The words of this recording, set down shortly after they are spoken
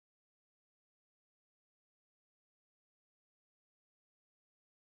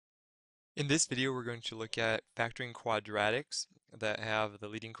In this video, we're going to look at factoring quadratics that have the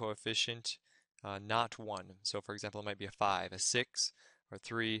leading coefficient not 1. So for example, it might be a 5, a 6, or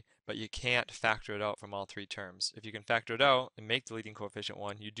 3, but you can't factor it out from all three terms. If you can factor it out and make the leading coefficient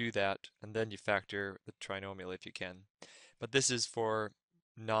 1, you do that, and then you factor the trinomial if you can. But this is for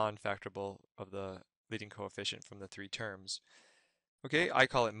non-factorable of the leading coefficient from the three terms. Okay, I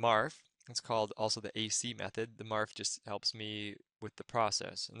call it MARF. It's called also the AC method. The MARF just helps me with the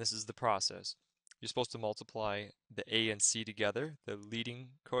process, and this is the process. You're supposed to multiply the A and C together, the leading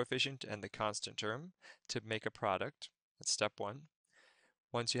coefficient and the constant term, to make a product. That's step one.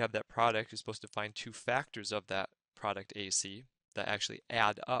 Once you have that product, you're supposed to find two factors of that product AC that actually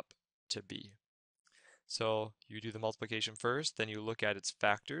add up to B. So you do the multiplication first, then you look at its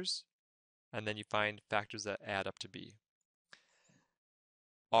factors, and then you find factors that add up to B.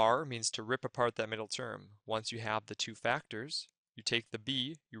 R means to rip apart that middle term. Once you have the two factors, you take the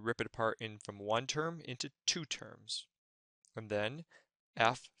B, you rip it apart in from one term into two terms. And then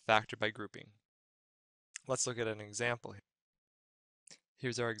F, factor by grouping. Let's look at an example here.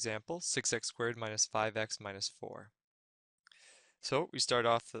 Here's our example, 6x squared minus 5x minus 4. So we start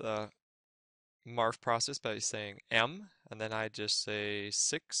off the MARF process by saying M, and then I just say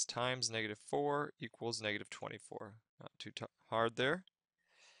 6 times negative 4 equals negative 24. Not too hard there.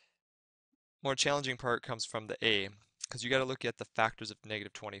 More challenging part comes from the A, because you got to look at the factors of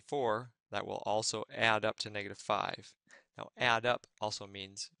negative 24 that will also add up to negative 5. Now add up also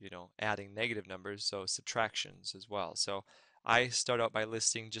means, adding negative numbers, so subtractions as well. So I start out by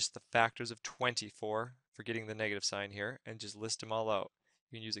listing just the factors of 24, forgetting the negative sign here, and just list them all out.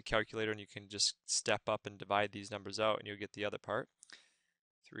 You can use a calculator and you can just step up and divide these numbers out and you'll get the other part.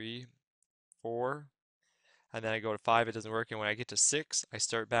 3, 4, and then I go to 5, it doesn't work, and when I get to 6, I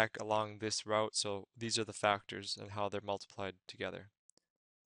start back along this route, so these are the factors and how they're multiplied together.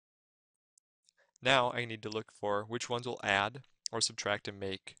 Now I need to look for which ones will add or subtract and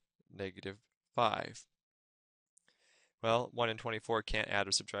make negative 5. Well, 1 and 24 can't add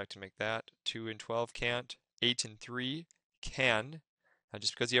or subtract to make that. 2 and 12 can't. 8 and 3 can. And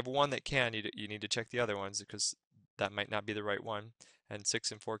just because you have one that can, you need to check the other ones because that might not be the right one. And 6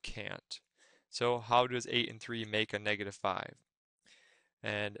 and 4 can't. So how does 8 and 3 make a negative 5?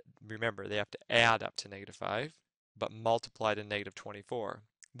 And remember, they have to add up to negative 5, but multiply to negative 24.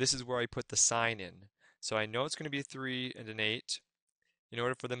 This is where I put the sign in. So I know it's going to be a 3 and an 8. In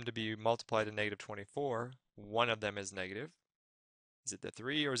order for them to be multiplied to negative 24, one of them is negative. Is it the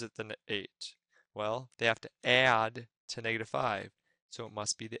 3 or is it the 8? Well, they have to add to negative 5, so it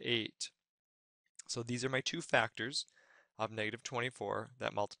must be the 8. So these are my two factors of negative 24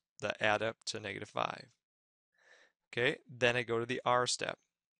 that add up to negative 5. Okay, then I go to the R step.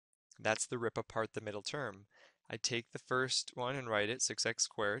 That's the rip apart the middle term. I take the first one and write it, 6x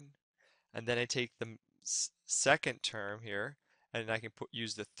squared, and then I take the second term here, and I can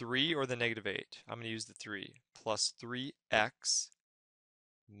use the 3 or the negative 8. I'm going to use the 3, plus 3x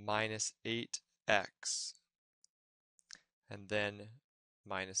minus 8x, and then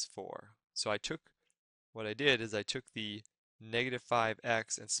minus 4. So what I did is I took the negative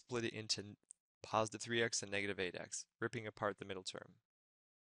 5x and split it into positive 3x and negative 8x, ripping apart the middle term.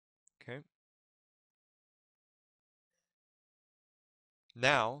 Okay.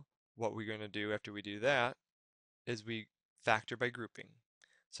 Now, what we're going to do after we do that is we factor by grouping.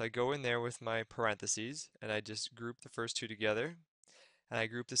 So I go in there with my parentheses and I just group the first two together and I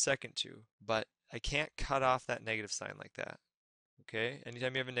group the second two, but I can't cut off that negative sign like that. Okay,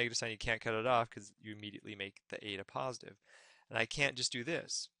 anytime you have a negative sign, you can't cut it off because you immediately make the 8 a positive. And I can't just do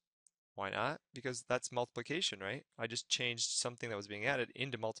this. Why not? Because that's multiplication, right? I just changed something that was being added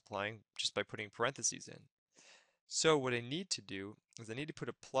into multiplying just by putting parentheses in. So what I need to do is I need to put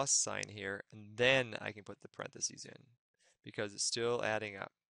a plus sign here and then I can put the parentheses in because it's still adding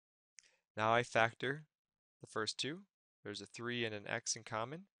up. Now I factor the first two. There's a 3 and an x in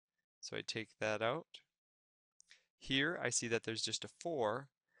common, so I take that out. Here I see that there's just a 4,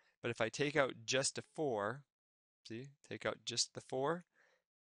 but if I take out just a 4, see, take out just the 4,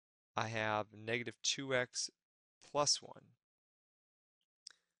 I have negative 2x plus 1.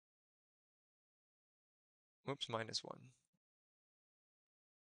 Whoops, minus 1.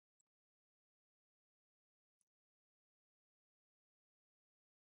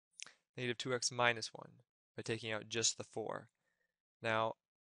 Negative 2x minus 1 by taking out just the 4. Now,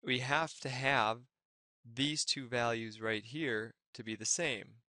 we have to have these two values right here to be the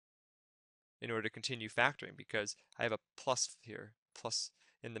same in order to continue factoring because I have a plus here. Plus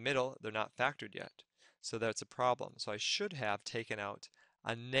in the middle, they're not factored yet. So that's a problem. So I should have taken out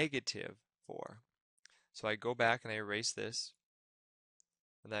a negative 4. So I go back and I erase this.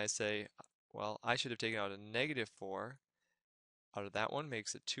 And then I say well, I should have taken out a negative 4. Out of that one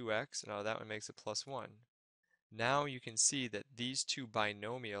makes a 2x, and out of that one makes a plus 1. Now you can see that these two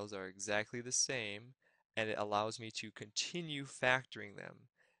binomials are exactly the same, and it allows me to continue factoring them.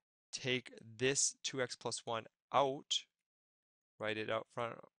 Take this 2x plus 1 out, write it out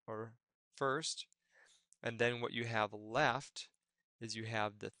front or first, and then what you have left is you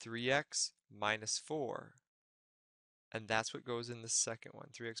have the 3x minus 4. And that's what goes in the second one,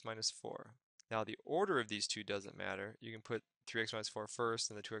 3x minus 4. Now the order of these two doesn't matter. You can put 3x minus 4 first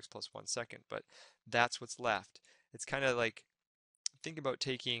and the 2x plus 1 second, but that's what's left. It's kind of like, think about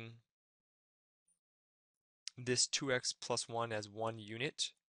taking this 2x plus 1 as one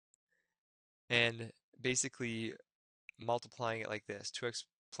unit and basically multiplying it like this, 2x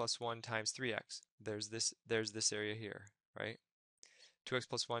plus 1 times 3x. There's this area here, right? 2x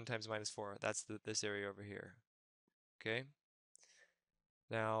plus 1 times minus 4, that's this area over here, okay?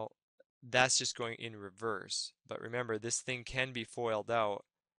 Now, that's just going in reverse. But remember, this thing can be FOILed out.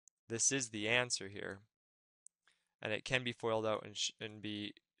 This is the answer here. And it can be FOILed out and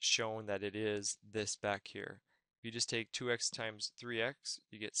be shown that it is this back here. If you just take 2x times 3x,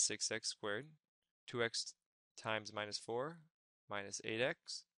 you get 6x squared. 2x times minus 4, minus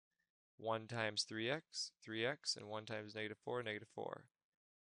 8x. 1 times 3x, 3x. And 1 times negative 4, negative 4.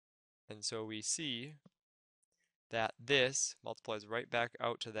 And so we see that this multiplies right back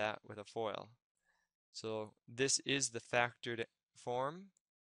out to that with a FOIL. So this is the factored form,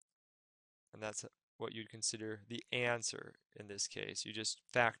 and that's what you'd consider the answer in this case. You're just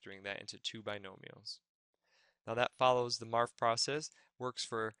factoring that into two binomials. Now that follows the MARF process, works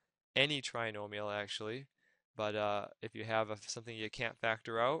for any trinomial actually, but if you have something you can't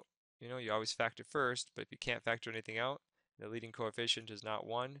factor out, you always factor first, but if you can't factor anything out, the leading coefficient is not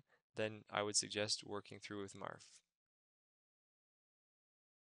 1, then I would suggest working through with MARF.